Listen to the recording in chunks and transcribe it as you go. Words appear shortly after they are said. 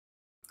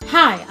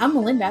Hi, I'm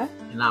Melinda,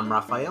 And I'm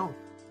Raphael.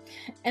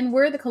 and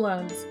we're the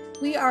Colognes.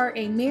 We are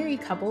a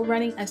married couple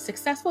running a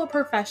successful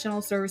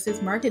professional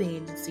services marketing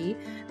agency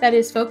that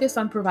is focused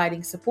on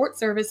providing support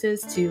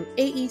services to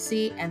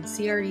AEC and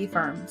CRE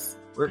firms.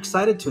 We're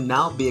excited to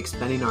now be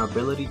expanding our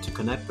ability to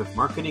connect with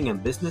marketing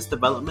and business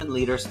development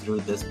leaders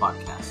through this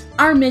podcast.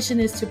 Our mission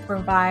is to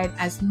provide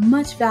as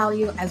much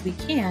value as we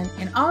can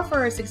and offer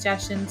our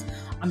suggestions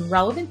on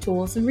relevant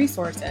tools and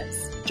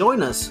resources.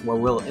 Join us where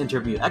we'll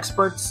interview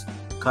experts,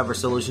 cover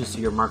solutions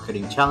to your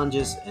marketing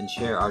challenges, and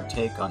share our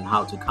take on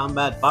how to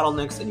combat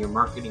bottlenecks in your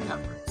marketing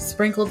efforts.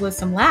 Sprinkled with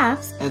some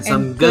laughs And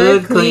some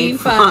good, clean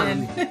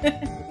fun.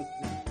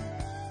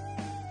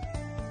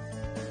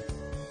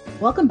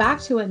 Welcome back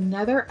to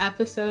another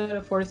episode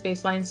of Fortis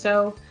Baseline.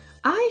 So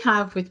I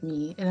have with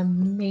me an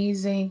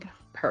amazing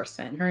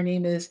person. Her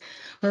name is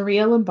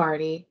Maria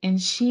Lombardi, and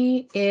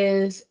she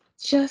is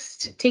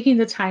just taking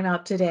the time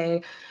out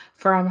today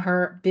from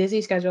her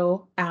busy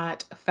schedule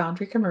at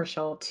Foundry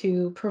Commercial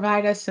to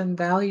provide us some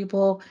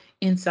valuable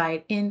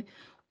insight in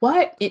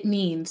what it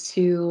means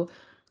to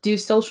do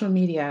social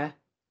media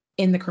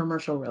in the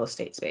commercial real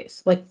estate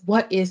space. Like,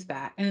 what is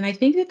that? And I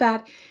think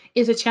that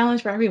is a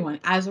challenge for everyone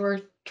as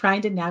we're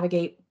trying to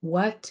navigate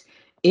what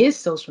is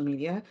social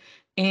media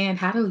and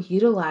how to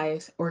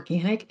utilize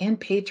organic and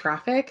paid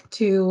traffic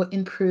to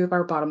improve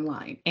our bottom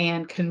line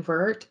and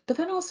convert, but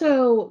then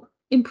also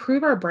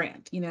improve our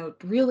brand,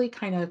 really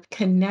kind of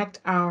connect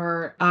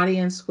our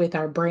audience with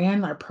our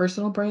brand, our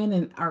personal brand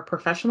and our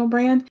professional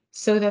brand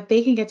so that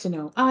they can get to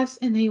know us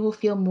and they will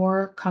feel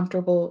more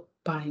comfortable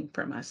buying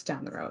from us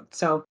down the road.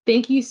 So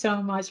thank you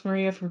so much,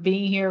 Maria, for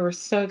being here. We're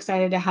so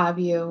excited to have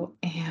you.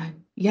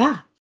 And yeah.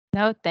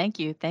 No, thank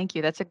you. Thank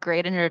you. That's a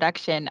great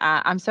introduction.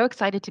 I'm so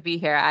excited to be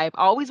here. I've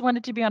always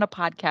wanted to be on a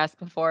podcast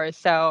before.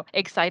 So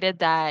excited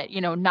that,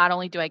 not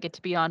only do I get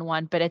to be on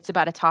one, but it's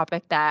about a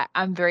topic that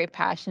I'm very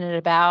passionate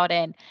about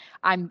and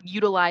I'm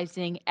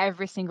utilizing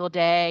every single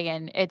day.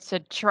 And it's a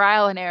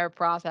trial and error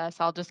process.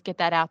 I'll just get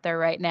that out there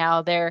right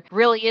now. There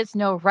really is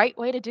no right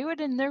way to do it,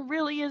 and there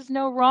really is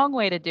no wrong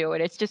way to do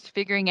it. It's just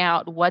figuring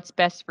out what's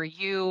best for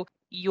you,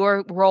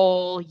 your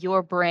role,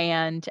 your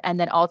brand, and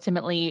then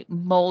ultimately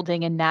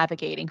molding and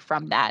navigating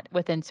from that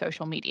within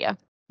social media.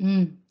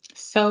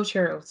 So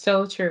true.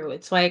 So true.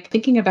 It's like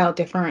thinking about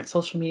different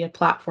social media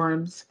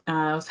platforms.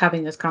 I was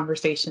having this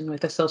conversation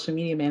with a social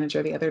media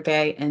manager the other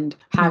day and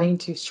having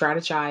to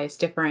strategize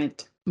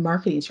different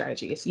marketing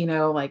strategies,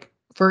 like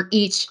for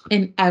each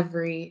and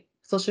every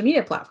social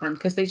media platform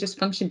because they just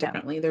function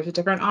differently. There's a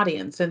different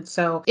audience. And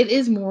so it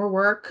is more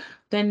work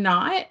than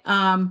not,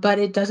 but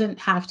it doesn't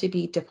have to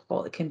be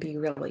difficult. It can be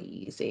really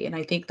easy. And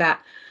I think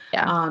that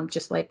Yeah.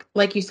 just like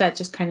you said,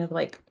 just kind of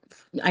like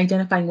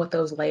identifying what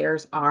those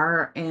layers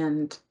are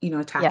and Yeah.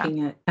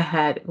 attacking it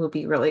ahead will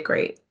be really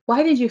great.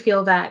 Why did you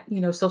feel that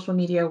social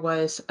media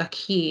was a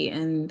key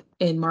in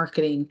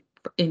marketing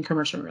in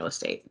commercial real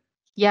estate?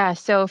 Yeah,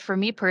 so for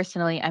me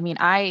personally,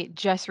 I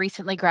just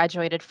recently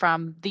graduated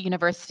from the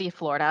University of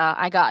Florida.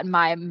 I got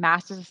my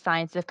Master's of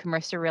Science of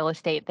Commercial Real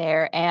Estate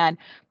there. And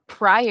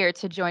prior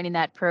to joining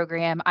that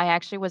program, I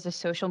actually was a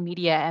social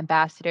media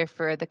ambassador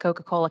for the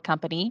Coca-Cola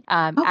Company Oh,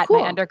 at my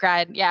cool.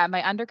 undergrad,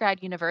 my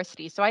undergrad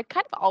university. So I'd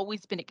kind of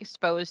always been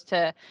exposed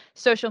to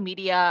social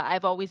media.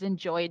 I've always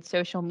enjoyed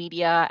social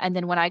media. And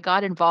then when I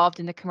got involved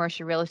in the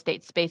commercial real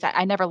estate space,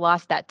 I never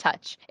lost that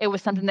touch. It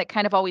was something that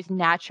kind of always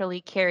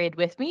naturally carried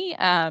with me,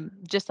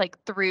 just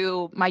like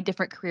through my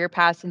different career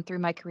paths and through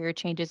my career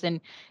changes in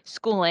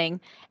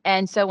schooling.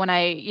 And so when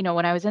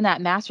I was in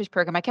that master's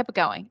program, I kept it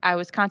going. I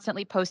was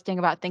constantly posting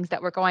about things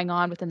that were going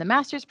on within the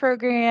master's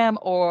program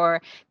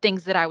or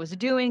things that I was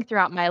doing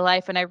throughout my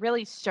life. And I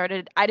really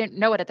started, I didn't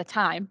know it at the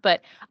time,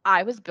 but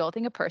I was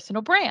building a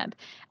personal brand.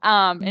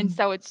 And Mm.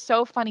 so it's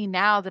so funny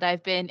now that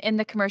I've been in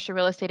the commercial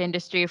real estate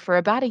industry for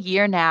about a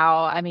year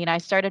now. I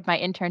started my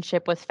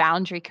internship with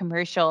Foundry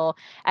Commercial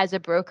as a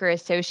broker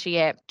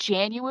associate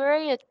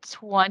January of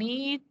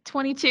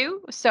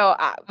 2022. So,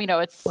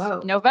 it's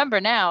Whoa. November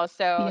now.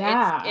 So it's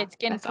Yeah, it's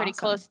getting that's pretty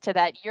awesome. close to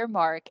that year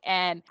mark.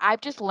 And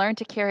I've just learned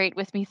to carry it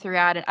with me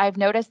throughout. And I've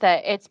noticed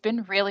that it's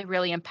been really,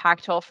 really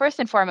impactful. First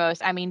and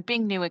foremost,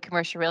 being new in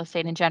commercial real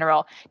estate in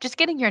general, just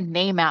getting your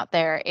name out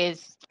there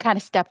is kind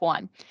of step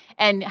one.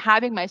 And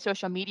having my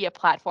social media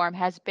platform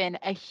has been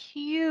a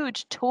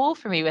huge tool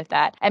for me with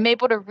that. I'm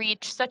able to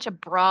reach such a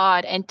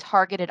broad and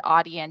targeted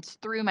audience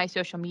through my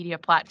social media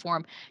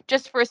platform,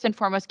 just first and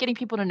foremost, getting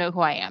people to know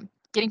who I am,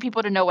 getting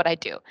people to know what I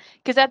do.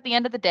 Because at the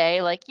end of the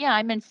day, like, yeah,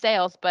 I'm in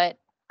sales, but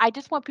I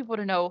just want people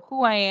to know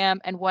who I am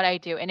and what I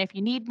do. And if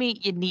you need me,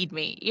 you need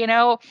me.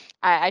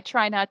 I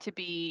try not to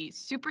be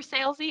super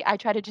salesy. I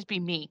try to just be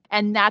me.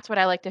 And that's what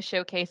I like to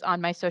showcase on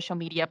my social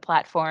media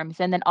platforms.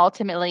 And then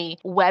ultimately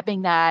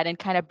webbing that and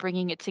kind of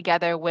bringing it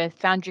together with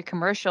Foundry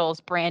Commercials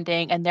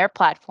branding and their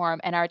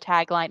platform and our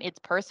tagline, it's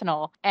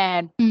personal.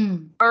 And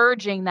Mm.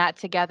 merging that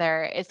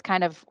together is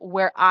kind of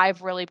where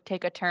I've really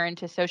take a turn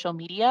to social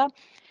media.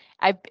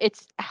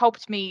 it's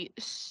helped me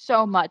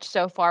so much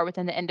so far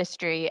within the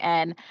industry.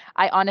 And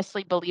I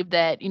honestly believe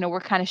that, we're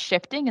kind of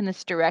shifting in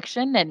this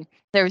direction, and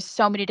there's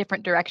so many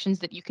different directions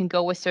that you can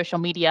go with social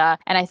media.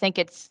 And I think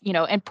it's,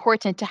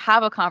 important to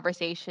have a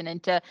conversation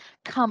and to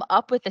come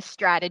up with a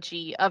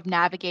strategy of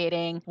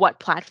navigating what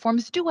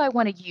platforms do I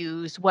want to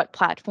use? What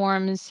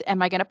platforms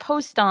am I going to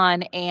post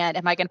on? And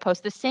am I going to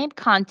post the same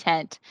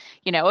content?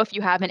 If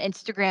you have an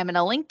Instagram and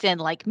a LinkedIn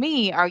like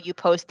me, are you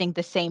posting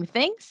the same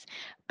things?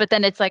 But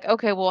then it's like,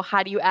 okay, well,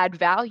 how do you add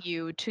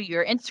value to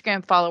your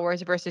Instagram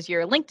followers versus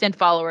your LinkedIn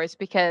followers?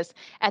 Because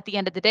at the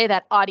end of the day,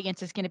 that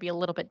audience is going to be a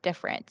little bit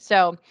different.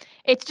 So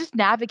it's just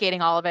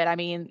navigating all of it. I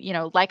mean,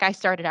 like I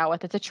started out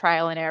with, it's a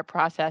trial and error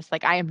process.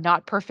 Like, I am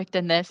not perfect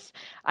in this.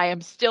 I am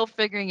still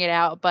figuring it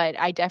out, but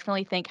I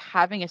definitely think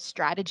having a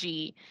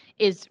strategy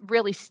is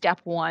really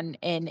step one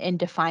in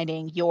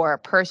defining your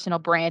personal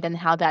brand and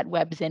how that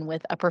webs in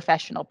with a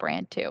professional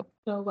brand too.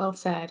 So well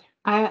said.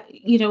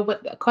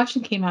 What a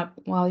question came up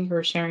while you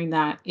were sharing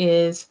that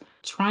is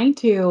trying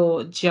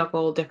to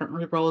juggle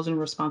different roles and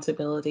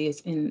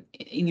responsibilities in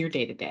your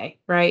day to day,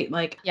 right?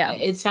 Like Yeah.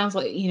 it sounds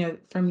like,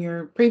 from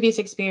your previous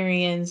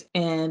experience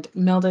and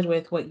melded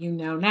with what you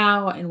know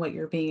now and what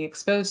you're being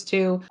exposed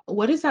to,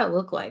 what does that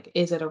look like?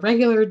 Is it a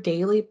regular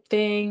daily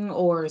thing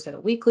or is it a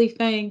weekly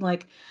thing?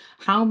 Like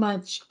how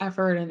much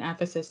effort and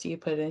emphasis do you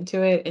put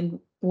into it and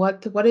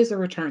what is the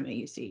return that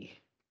you see?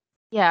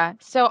 Yeah,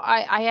 so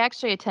I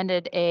actually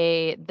attended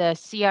the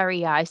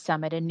CREI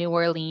summit in New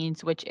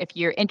Orleans, which if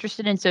you're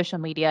interested in social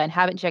media and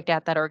haven't checked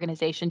out that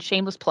organization,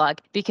 shameless plug,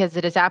 because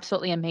it is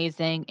absolutely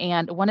amazing.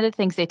 And one of the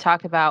things they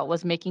talked about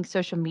was making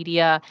social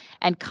media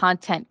and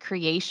content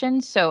creation,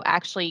 so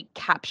actually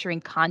capturing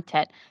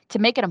content to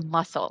make it a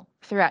muscle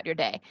throughout your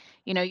day.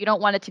 You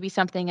don't want it to be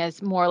something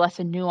as more or less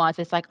a nuance.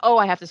 It's like, oh,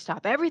 I have to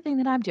stop everything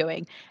that I'm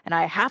doing and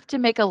I have to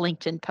make a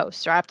LinkedIn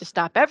post, or I have to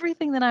stop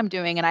everything that I'm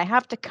doing and I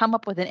have to come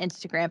up with an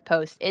Instagram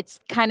post. It's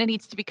kind of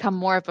needs to become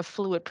more of a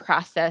fluid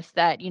process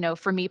that,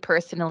 for me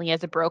personally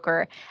as a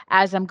broker,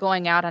 as I'm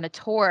going out on a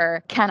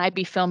tour, can I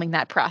be filming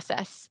that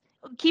process?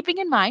 Keeping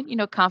in mind,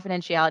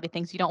 confidentiality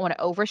things, you don't want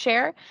to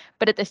overshare,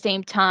 but at the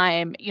same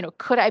time,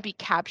 could I be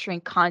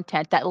capturing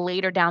content that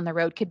later down the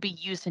road could be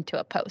used into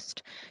a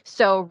post?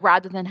 So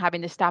rather than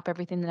having to stop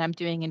everything that I'm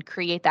doing and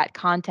create that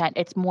content,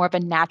 it's more of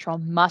a natural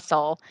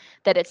muscle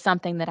that it's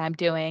something that I'm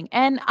doing.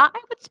 And I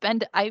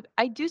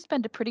do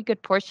spend a pretty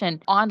good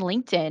portion on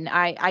LinkedIn.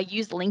 I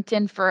use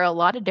LinkedIn for a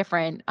lot of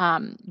different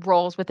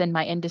roles within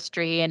my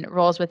industry and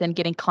roles within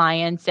getting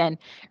clients and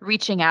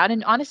reaching out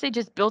and honestly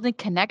just building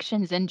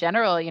connections in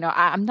general.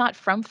 I'm not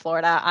from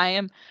Florida. I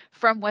am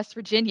from West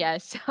Virginia.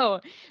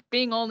 So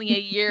being only a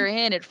year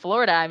in at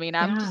Florida, I mean,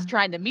 I'm Yeah. just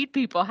trying to meet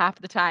people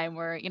half the time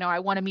where, I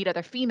want to meet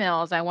other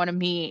females. I want to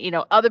meet,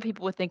 other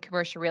people within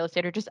commercial real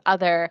estate or just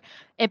other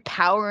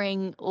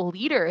empowering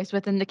leaders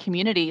within the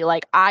community.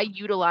 Like I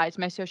utilize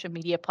my social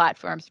media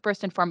platforms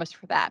first and foremost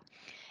for that.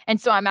 And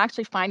so I'm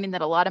actually finding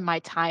that a lot of my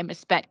time is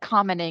spent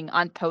commenting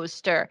on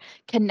posts or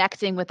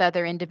connecting with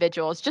other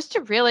individuals just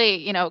to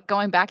really,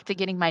 going back to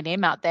getting my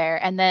name out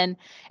there. And then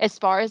as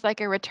far as like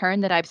a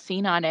return that I've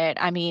seen on it,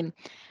 I mean,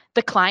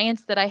 the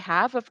clients that I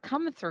have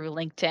come through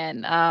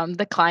LinkedIn.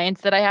 The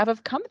clients that I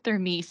have come through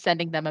me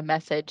sending them a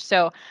message.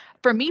 So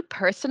for me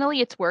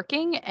personally, it's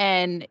working.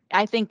 And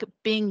I think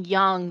being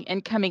young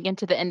and coming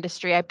into the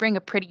industry, I bring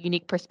a pretty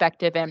unique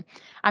perspective. And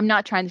I'm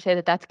not trying to say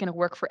that that's going to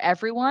work for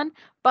everyone,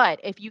 but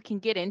if you can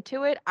get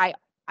into it, I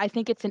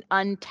think it's an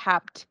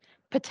untapped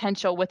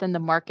potential within the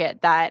market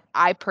that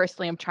I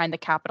personally am trying to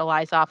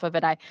capitalize off of.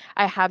 And I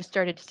have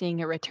started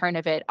seeing a return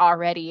of it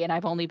already, and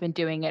I've only been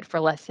doing it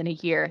for less than a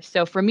year.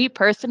 So for me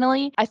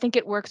personally, I think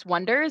it works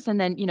wonders. And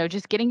then,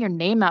 just getting your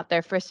name out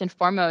there first and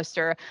foremost,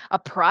 or a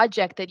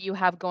project that you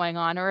have going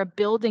on, or a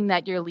building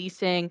that you're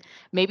leasing.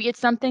 Maybe it's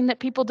something that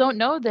people don't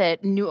know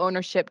that new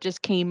ownership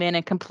just came in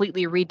and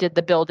completely redid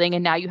the building,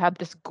 and now you have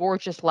this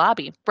gorgeous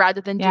lobby. Rather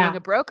than doing Yeah. a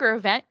broker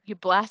event, you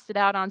blast it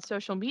out on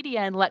social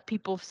media and let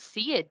people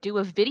see it, do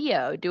a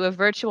video, do a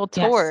virtual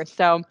tour.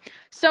 Yes.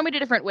 So many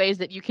different ways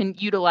that you can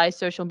utilize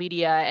social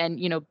media, and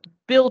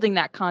building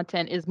that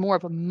content is more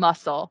of a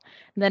muscle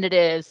than it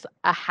is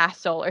a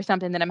hassle or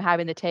something that I'm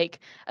having to take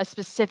a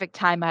specific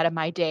time out of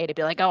my day to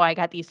be like, oh, I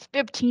got these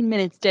 15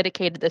 minutes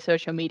dedicated to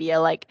social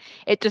media. Like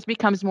it just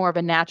becomes more of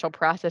a natural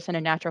process and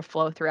a natural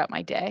flow throughout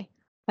my day.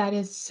 That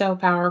is so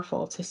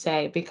powerful to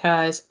say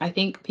because I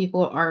think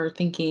people are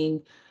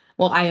thinking,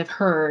 well, I have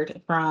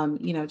heard from,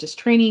 just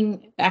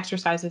training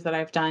exercises that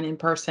I've done in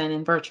person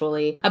and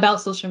virtually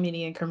about social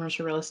media and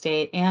commercial real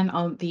estate and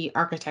on the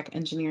architect,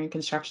 engineering,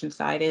 construction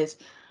side is,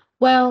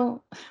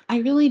 well, I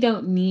really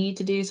don't need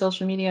to do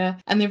social media.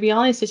 And the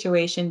reality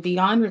situation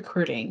beyond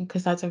recruiting,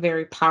 because that's a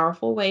very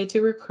powerful way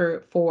to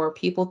recruit for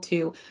people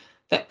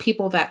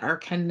that are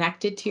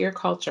connected to your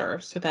culture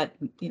so that,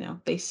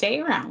 they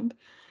stay around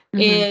Hmm.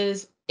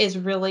 is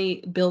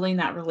really building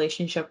that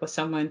relationship with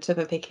someone so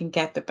that they can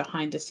get the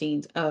behind the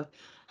scenes of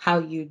how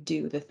you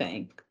do the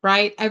thing,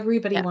 right?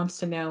 Everybody Yeah. wants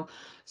to know.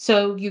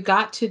 So you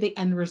got to the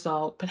end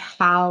result, but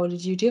how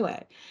did you do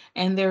it?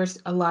 And there's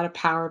a lot of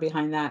power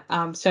behind that.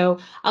 So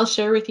I'll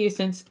share with you,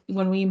 since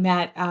when we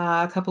met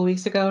a couple of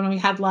weeks ago when we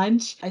had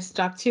lunch, I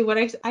stuck to what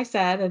I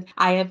said, and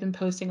I have been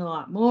posting a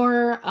lot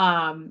more,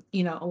 a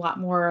lot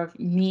more of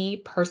me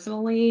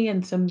personally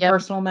and some Yep.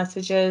 personal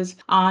messages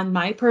on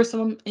my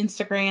personal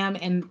Instagram,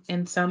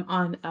 and some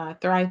on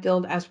Thrive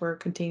Build, as we're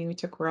continuing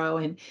to grow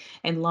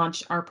and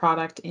launch our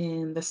product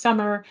in the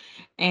summer.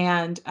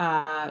 And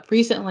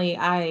recently,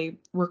 I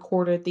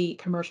recorded the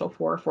commercial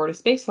for Florida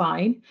Space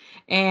Line,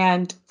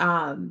 and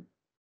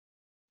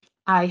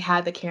I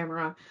had the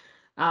camera.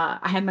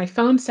 I had my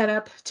phone set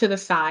up to the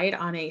side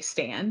on a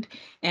stand,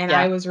 and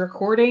I Yeah. was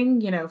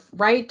recording,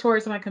 right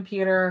towards my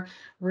computer,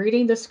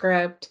 reading the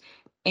script.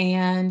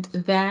 And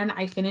then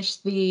I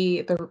finished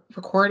the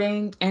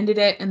recording, ended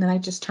it, and then I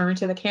just turned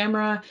to the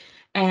camera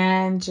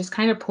and just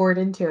kind of poured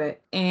into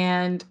it.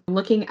 And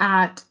looking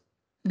at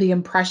the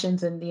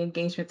impressions and the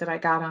engagement that I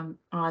got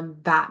on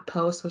that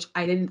post, which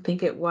I didn't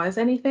think it was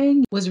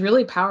anything, was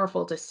really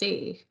powerful to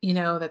see,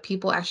 that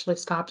people actually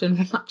stopped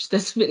and watched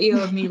this video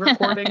of me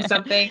recording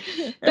something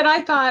that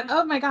I thought,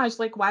 oh my gosh,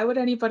 like, why would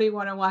anybody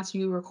want to watch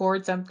you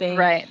record something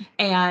Right.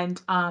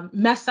 and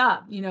mess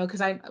up,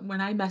 because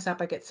when I mess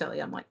up, I get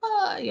silly. I'm like,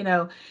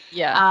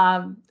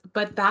 Yeah.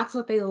 but that's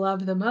what they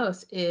love the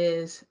most,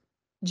 is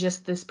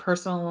just this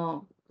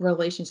personal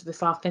relationship,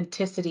 this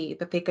authenticity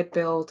that they could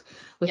build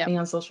with Yep. me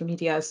on social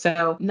media.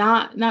 So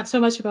not so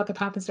much about the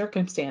pomp and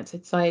circumstance.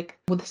 It's like,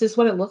 well, this is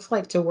what it looks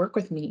like to work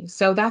with me.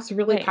 So that's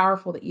really Right.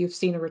 powerful that you've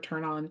seen a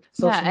return on Yeah,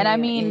 social and I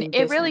media mean, in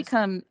business.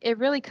 it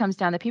really comes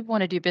down that people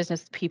want to do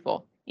business with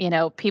people.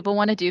 People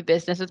want to do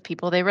business with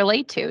people they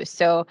relate to.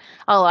 So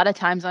a lot of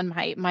times on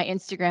my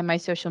Instagram, my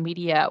social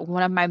media,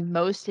 one of my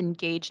most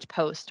engaged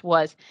posts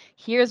was,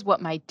 here's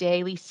what my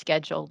daily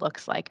schedule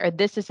looks like, or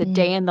this is a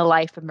day Mm, in the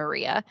life of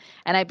Maria.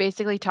 And I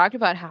basically talked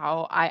about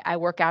how I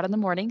work out in the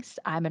mornings.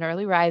 I'm an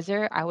early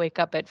riser. I wake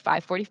up at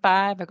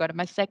 5:45. I go to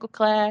my cycle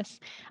class.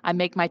 I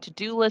make my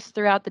to-do list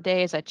throughout the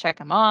day as I check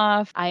them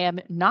off. I am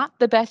not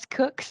the best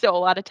cook, so a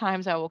lot of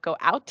times I will go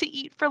out to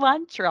eat for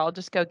lunch, or I'll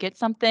just go get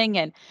something.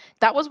 And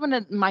that was one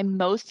of my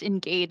most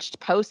engaged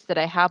posts that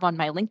I have on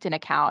my LinkedIn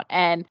account.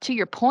 And to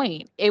your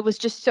point, it was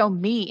just so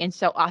me and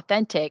so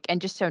authentic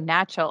and just so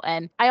natural.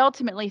 And I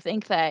ultimately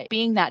think that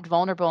being that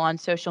vulnerable on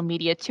social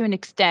media, to an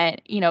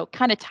extent,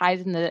 kind of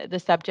ties in the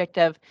subject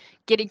of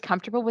getting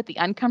comfortable with the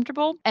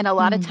uncomfortable. And a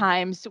lot of mm,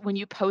 times when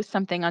you post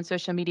something on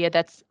social media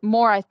that's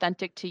more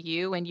authentic to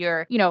you, and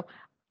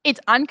it's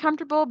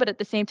uncomfortable, but at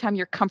the same time,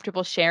 you're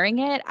comfortable sharing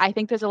it. I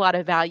think there's a lot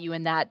of value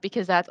in that,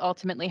 because that's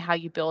ultimately how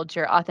you build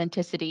your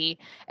authenticity,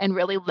 and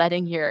really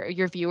letting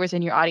your viewers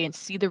and your audience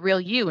see the real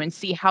you and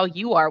see how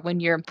you are when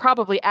you're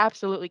probably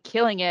absolutely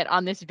killing it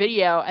on this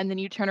video. And then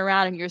you turn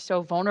around and you're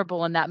so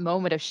vulnerable in that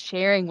moment of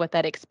sharing what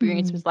that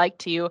experience mm. was like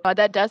to you.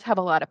 That does have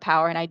a lot of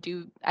power. And I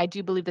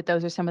do believe that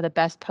those are some of the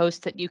best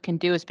posts that you can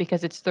do, is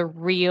because it's the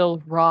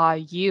real, raw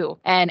you.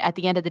 And at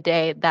the end of the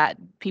day, that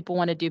people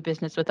want to do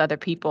business with other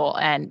people,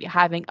 and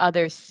having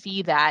others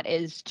see that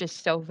is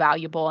just so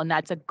valuable. And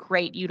that's a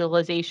great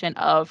utilization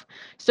of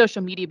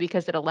social media,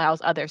 because it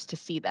allows others to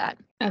see that.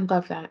 I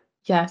love that.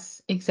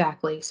 Yes,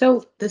 exactly.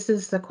 So this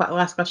is the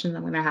last question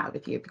I'm going to have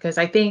with you, because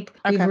I think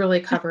we've Okay. really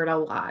covered a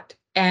lot.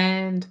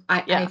 And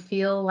I Yeah.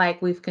 feel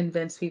like we've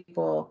convinced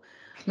people,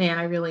 man,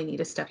 I really need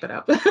to step it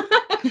up.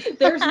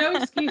 There's no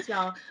excuse,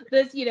 y'all.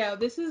 This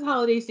is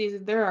holiday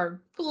season. There are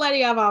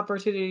plenty of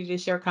opportunity to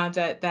share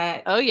content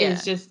that Oh, is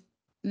yeah. just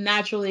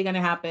naturally going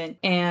to happen,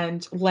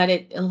 and let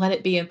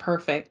it be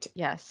imperfect.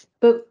 Yes.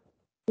 But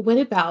what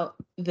about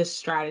the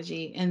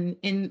strategy?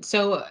 And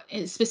so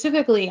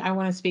specifically, I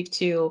want to speak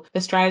to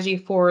the strategy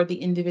for the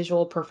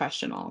individual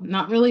professional,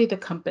 not really the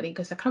company,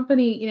 because the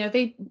company,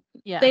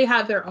 Yeah. they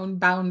have their own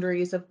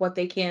boundaries of what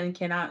they can and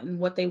cannot and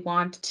what they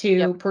want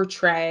Yep. to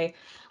portray.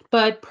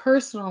 But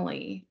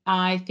personally,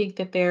 I think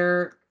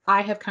that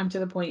I have come to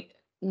the point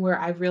where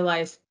I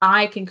realized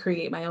I can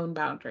create my own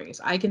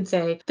boundaries. I can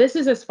say, this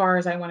is as far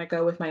as I want to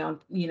go with my own,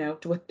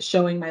 with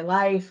showing my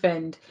life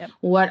and Yep.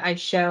 what I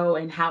show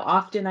and how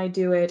often I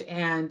do it,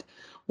 and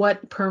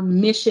what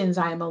permissions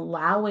I am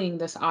allowing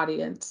this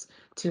audience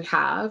to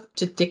have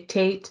to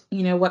dictate,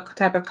 what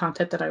type of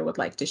content that I would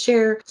like to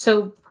share.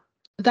 So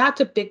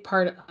that's a big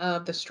part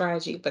of the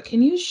strategy. But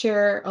can you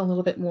share a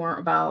little bit more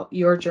about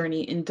your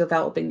journey in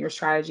developing your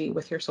strategy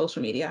with your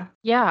social media?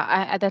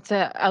 Yeah, that's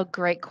a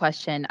great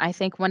question. I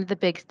think one of the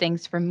big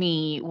things for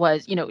me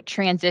was,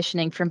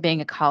 transitioning from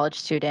being a college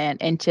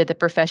student into the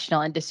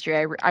professional industry.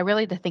 I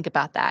really had to think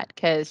about that,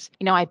 because,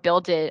 I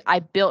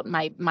built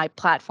my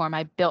platform,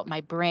 I built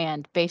my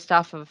brand based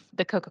off of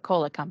the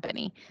Coca-Cola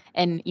company,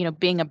 and,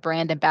 being a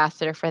brand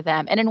ambassador for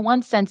them. And in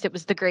one sense, it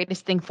was the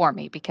greatest thing for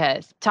me,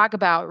 because talk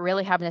about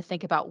really having to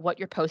think about what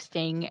you're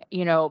posting.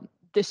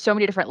 There's so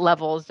many different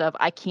levels of,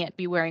 I can't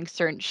be wearing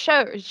certain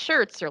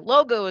shirts or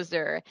logos,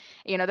 or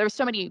there were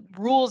so many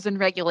rules and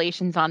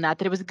regulations on that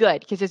it was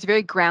good, because it's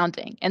very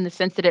grounding in the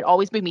sense that it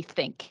always made me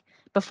think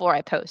before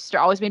I post, or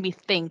always made me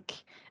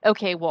think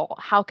okay, well,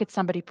 how could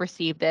somebody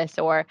perceive this?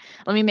 Or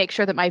let me make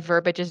sure that my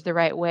verbiage is the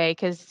right way.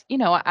 Cause,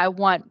 I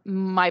want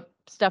my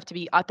stuff to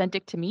be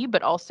authentic to me,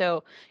 but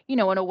also, in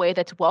a way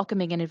that's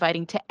welcoming and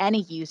inviting to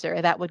any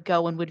user that would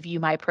go and would view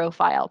my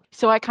profile.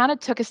 So I kind of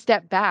took a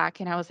step back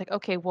and I was like,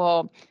 okay,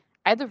 well,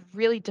 I had to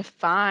really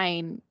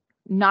define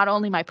not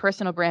only my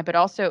personal brand, but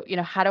also,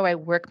 how do I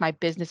work my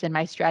business and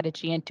my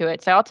strategy into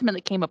it? So I ultimately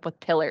came up with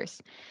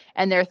pillars.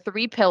 And there are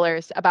 3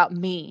 pillars about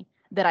me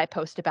that I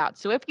post about.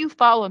 So if you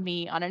follow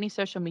me on any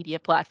social media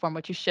platform,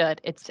 which you should,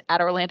 it's at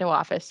Orlando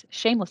office.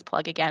 Shameless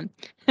plug again.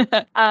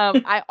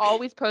 I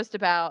always post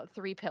about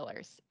 3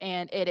 pillars,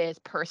 and it is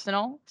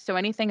personal. So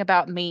anything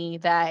about me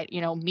that,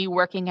 me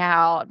working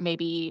out,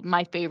 maybe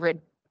my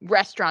favorite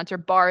restaurants or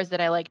bars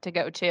that I like to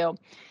go to,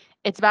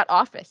 it's about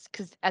office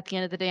because at the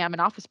end of the day, I'm an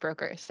office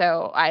broker.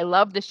 So I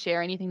love to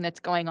share anything that's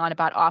going on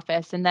about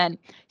office. And then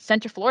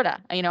Central Florida,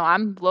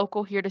 I'm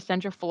local here to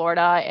Central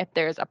Florida. If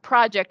there's a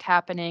project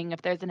happening,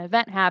 if there's an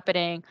event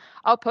happening,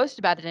 I'll post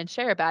about it and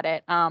share about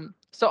it.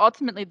 So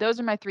ultimately,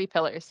 those are my 3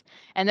 pillars.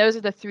 And those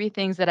are the 3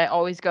 things that I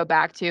always go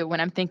back to when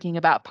I'm thinking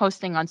about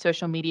posting on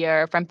social media,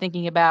 or if I'm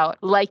thinking about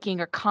liking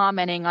or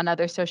commenting on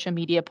other social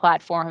media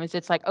platforms.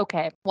 It's like,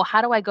 okay, well,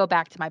 how do I go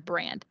back to my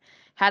brand?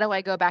 How do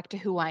I go back to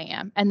who I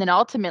am? And then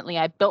ultimately,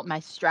 I built my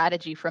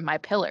strategy from my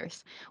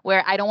pillars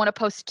where I don't want to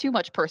post too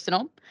much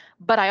personal,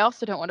 but I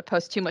also don't want to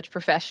post too much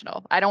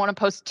professional. I don't want to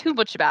post too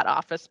much about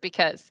Office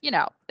because,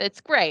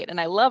 it's great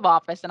and I love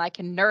Office and I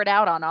can nerd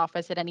out on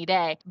Office at any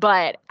day.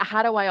 But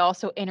how do I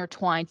also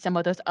intertwine some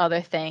of those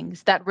other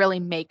things that really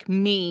make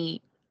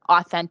me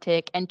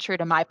authentic and true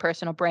to my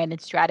personal brand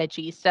and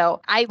strategy? So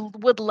I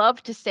would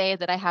love to say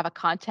that I have a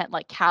content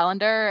like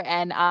calendar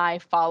and I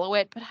follow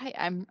it, but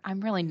I'm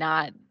really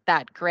not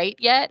that great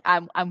yet.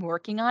 I'm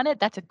working on it.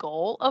 That's a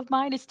goal of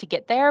mine, is to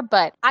get there,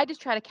 but I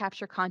just try to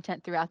capture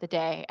content throughout the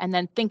day and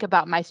then think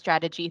about my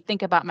strategy,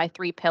 think about my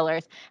 3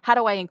 pillars. How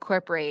do I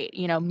incorporate,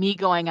 me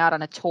going out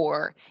on a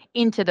tour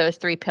into those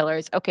 3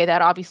 pillars? Okay,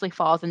 that obviously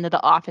falls into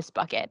the office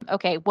bucket.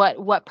 Okay,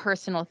 what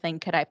personal thing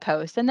could I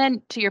post? And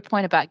then to your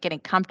point about getting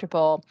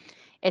comfortable,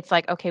 it's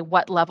like, okay,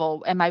 what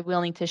level am I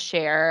willing to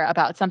share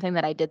about something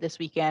that I did this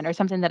weekend or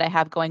something that I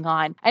have going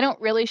on? I don't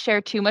really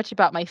share too much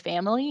about my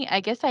family.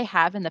 I guess I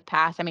have in the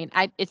past. I mean,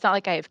 it's not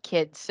like I have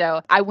kids,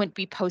 so I wouldn't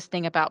be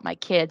posting about my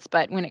kids,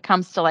 but when it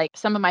comes to like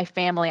some of my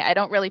family, I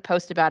don't really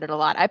post about it a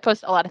lot. I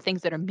post a lot of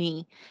things that are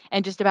me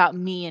and just about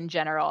me in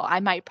general. I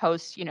might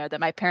post,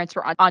 that my parents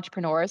were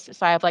entrepreneurs,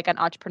 so I have like an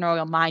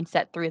entrepreneurial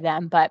mindset through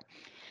them, but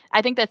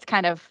I think that's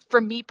kind of, for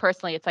me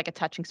personally, it's like a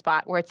touching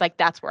spot where it's like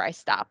that's where I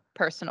stop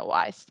personal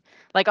wise.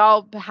 Like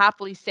I'll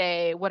happily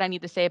say what I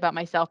need to say about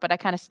myself, but I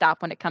kind of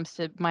stop when it comes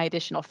to my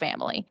additional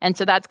family. And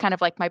so that's kind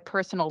of like my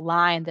personal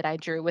line that I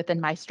drew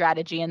within my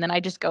strategy. And then I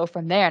just go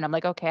from there and I'm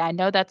like, okay, I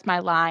know that's my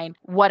line.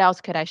 What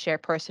else could I share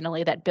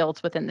personally that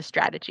builds within the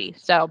strategy?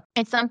 So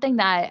it's something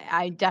that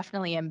I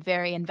definitely am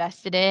very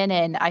invested in.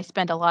 And I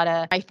spend a lot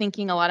of my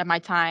thinking, a lot of my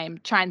time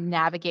trying to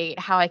navigate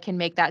how I can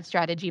make that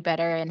strategy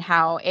better and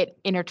how it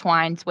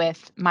intertwines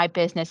with my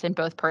business and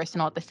both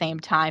personal at the same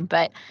time.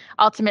 But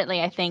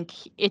ultimately, I think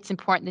it's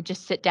important to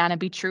just sit down and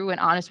be true and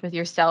honest with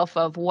yourself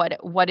of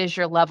what is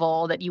your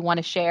level that you want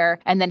to share,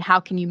 and then how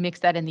can you mix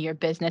that into your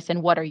business,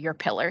 and what are your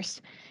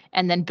pillars,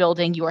 and then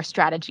building your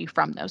strategy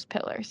from those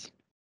pillars.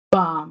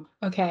 Bomb.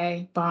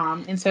 Okay,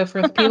 bomb. And so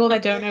for the people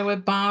that don't know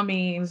what bomb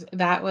means,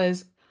 that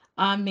was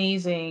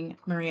amazing,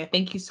 Maria.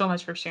 Thank you so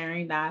much for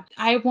sharing that.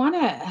 I want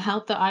to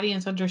help the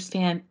audience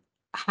understand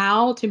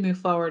how to move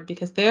forward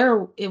because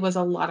there it was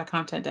a lot of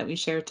content that we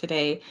shared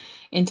today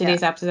in Yeah.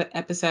 today's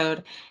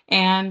episode,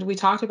 and we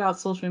talked about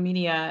social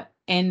media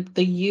and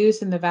the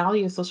use and the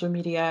value of social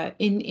media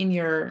in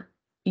your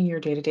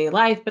day-to-day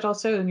life, but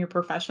also in your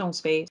professional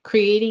space.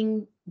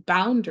 Creating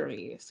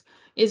boundaries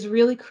is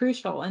really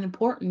crucial and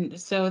important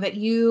so that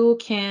you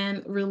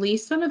can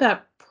release some of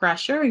that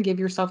pressure and give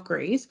yourself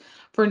grace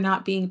for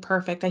not being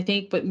perfect. I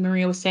think what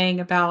Maria was saying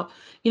about,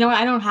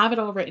 I don't have it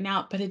all written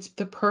out, but it's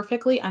the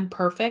perfectly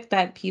imperfect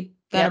that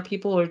Yep.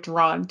 people are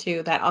drawn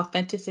to, that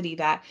authenticity,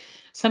 that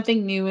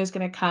something new is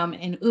going to come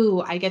and ooh,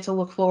 I get to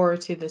look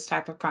forward to this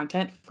type of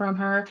content from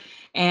her.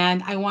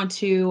 And I want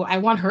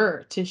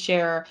her to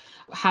share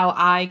how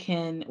I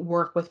can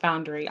work with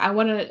Foundry. I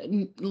want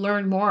to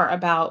learn more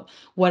about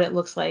what it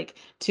looks like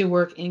to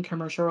work in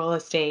commercial real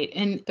estate.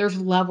 And there's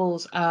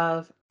levels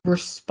of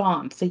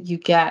response that you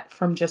get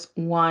from just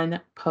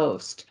one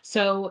post.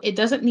 So it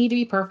doesn't need to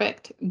be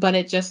perfect, but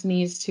it just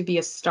needs to be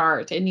a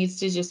start. It needs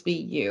to just be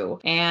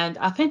you and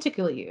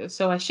authentically you.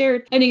 So I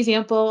shared an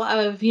example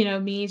of,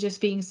 me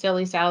just being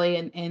silly Sally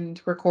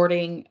and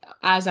recording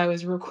as I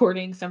was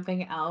recording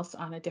something else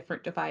on a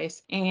different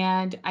device.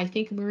 And I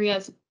think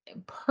Maria's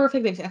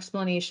perfect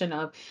explanation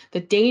of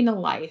the day in the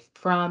life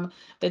from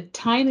the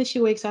time that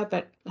she wakes up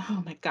at,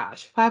 oh my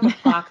gosh, 5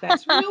 o'clock.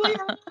 That's really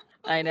early.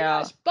 Oh I my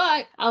gosh. know.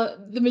 But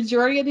the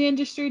majority of the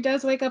industry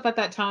does wake up at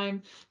that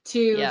time to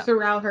Yeah.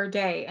 throughout her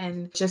day,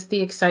 and just the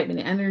excitement,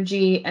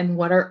 energy, and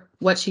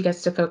what she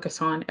gets to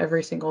focus on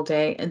every single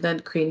day, and then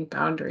creating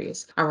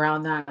boundaries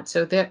around that.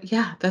 So that,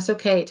 yeah, that's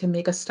okay to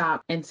make a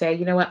stop and say,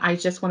 you know what, I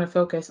just want to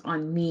focus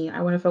on me.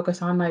 I want to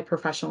focus on my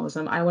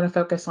professionalism. I want to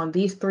focus on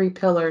these three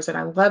pillars. And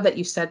I love that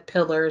you said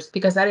pillars,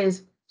 because that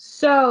is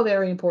so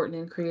very important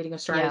in creating a Yeah.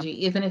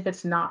 strategy, even if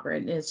it's not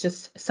written. It's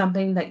just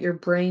something that your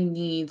brain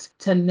needs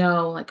to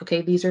know, like,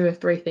 okay, these are the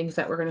three things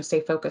that we're going to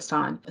stay focused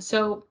on.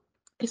 So,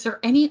 is there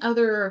any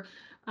other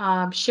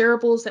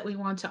shareables that we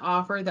want to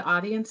offer the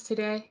audience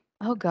today?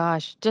 Oh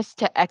gosh, just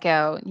to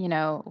echo,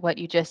 what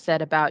you just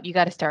said about you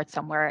got to start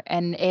somewhere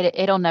and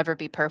it'll never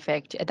be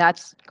perfect.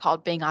 That's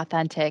called being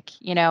authentic.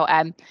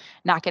 I'm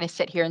not going to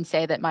sit here and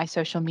say that my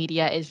social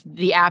media is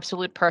the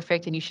absolute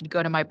perfect and you should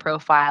go to my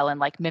profile and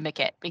like mimic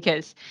it,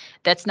 because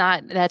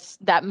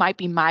that might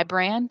be my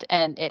brand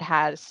and it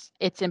has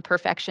its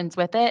imperfections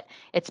with it.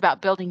 It's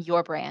about building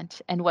your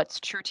brand and what's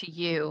true to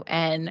you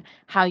and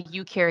how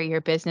you carry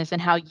your business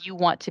and how you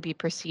want to be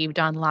perceived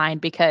online,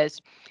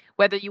 because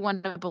whether you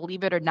want to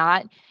believe it or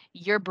not,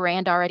 your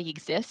brand already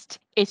exists.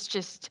 It's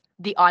just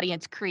the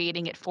audience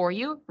creating it for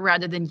you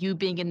rather than you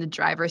being in the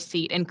driver's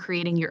seat and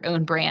creating your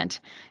own brand.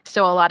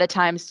 So a lot of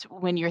times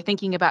when you're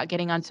thinking about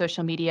getting on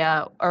social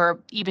media or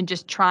even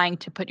just trying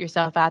to put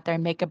yourself out there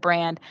and make a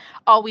brand,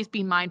 always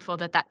be mindful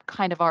that that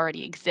kind of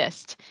already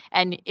exists.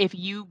 And if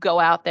you go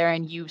out there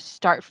and you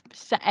start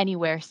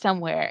anywhere,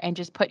 somewhere, and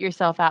just put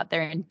yourself out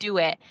there and do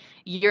it,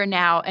 you're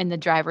now in the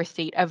driver's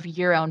seat of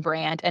your own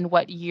brand and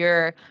what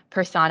your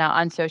persona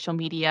on social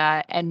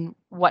media and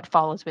what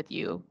follows with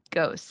you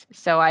goes.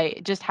 So I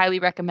just highly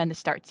recommend to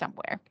start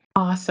somewhere.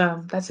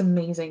 Awesome. That's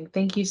amazing.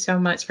 Thank you so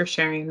much for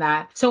sharing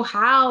that. So,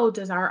 how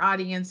does our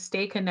audience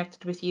stay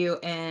connected with you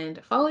and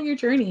follow your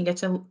journey and get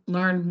to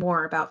learn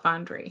more about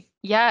Foundry?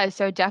 Yeah,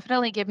 so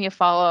definitely give me a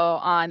follow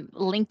on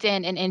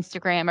LinkedIn and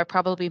Instagram are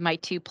probably my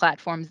two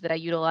platforms that I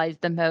utilize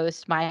the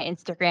most. My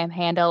Instagram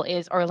handle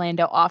is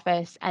Orlando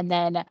Office, and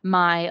then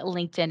my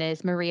LinkedIn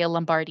is Maria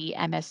Lombardi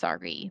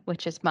MSRE,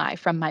 which is my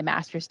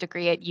master's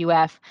degree at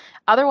UF.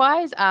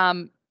 Otherwise,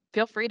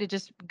 feel free to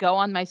just go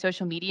on my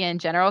social media in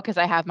general because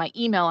I have my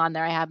email on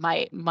there. I have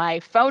my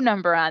phone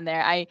number on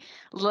there. I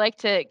like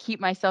to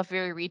keep myself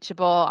very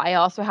reachable. I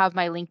also have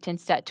my LinkedIn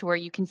set to where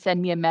you can send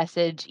me a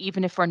message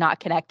even if we're not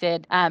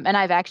connected. And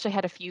I've actually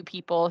had a few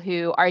people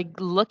who are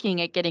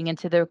looking at getting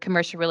into the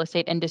commercial real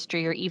estate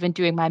industry or even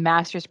doing my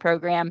master's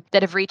program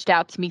that have reached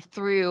out to me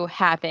through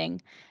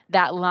having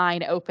that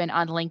line open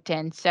on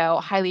LinkedIn. So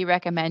highly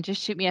recommend,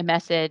 just shoot me a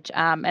message,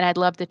 and I'd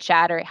love to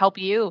chat or help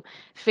you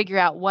figure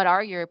out what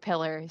are your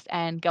pillars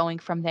and going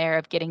from there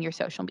of getting your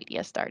social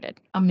media started.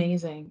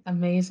 Amazing.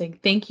 Amazing.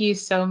 Thank you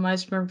so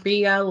much,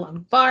 Maria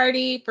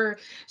Lombardi, for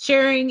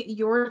sharing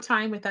your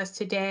time with us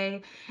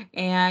today.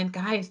 And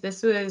guys,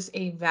 this was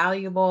a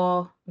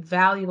valuable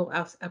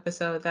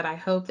episode that I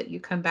hope that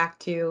you come back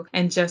to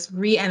and just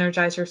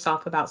re-energize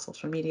yourself about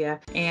social media.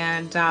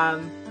 And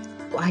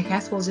well, I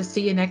guess we'll just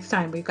see you next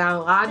time. We've got a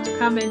lot to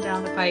come in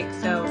down the pike,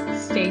 so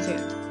stay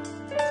tuned.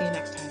 See you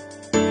next time.